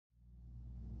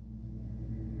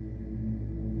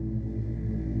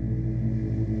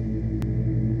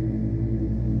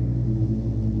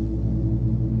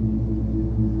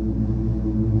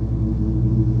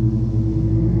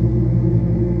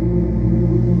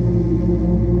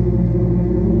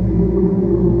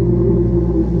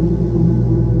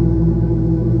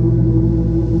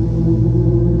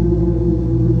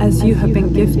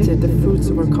gifted the fruits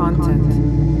of our content,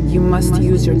 you must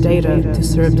use your data to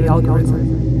serve the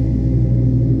algorithm.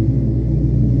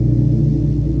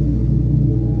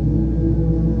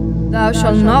 Thou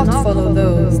shalt not follow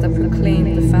those that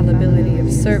proclaim the fallibility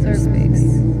of server space,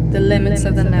 the limits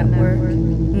of the network,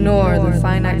 nor the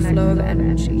finite flow of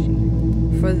energy,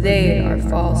 for they are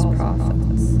false prophets.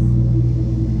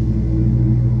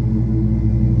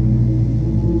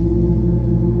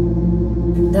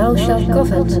 Thou shalt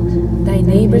covet thy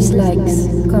neighbor's likes,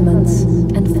 comments,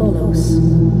 and follows.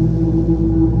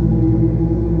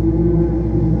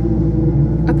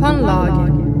 Upon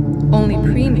login, only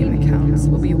premium accounts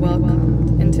will be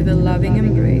welcomed into the loving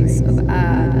embrace of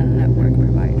ad and network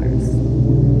providers.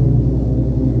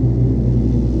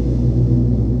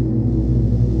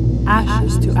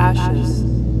 Ashes to ashes,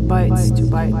 bites to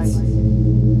bites.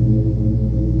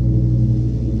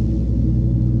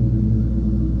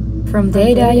 From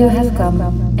data you have come,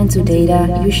 and to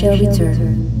data you shall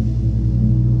return.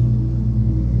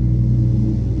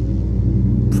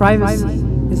 Privacy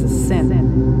is a sin.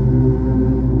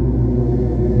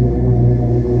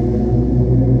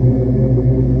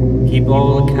 Keep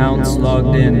all accounts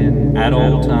logged in at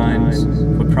all times,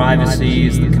 for privacy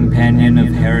is the companion of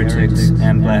heretics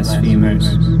and blasphemers.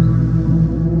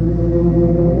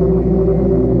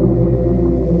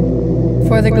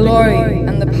 For the glory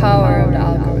and the power of the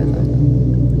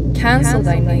algorithm, cancel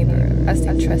thy neighbor as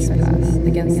they trespass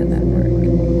against the network.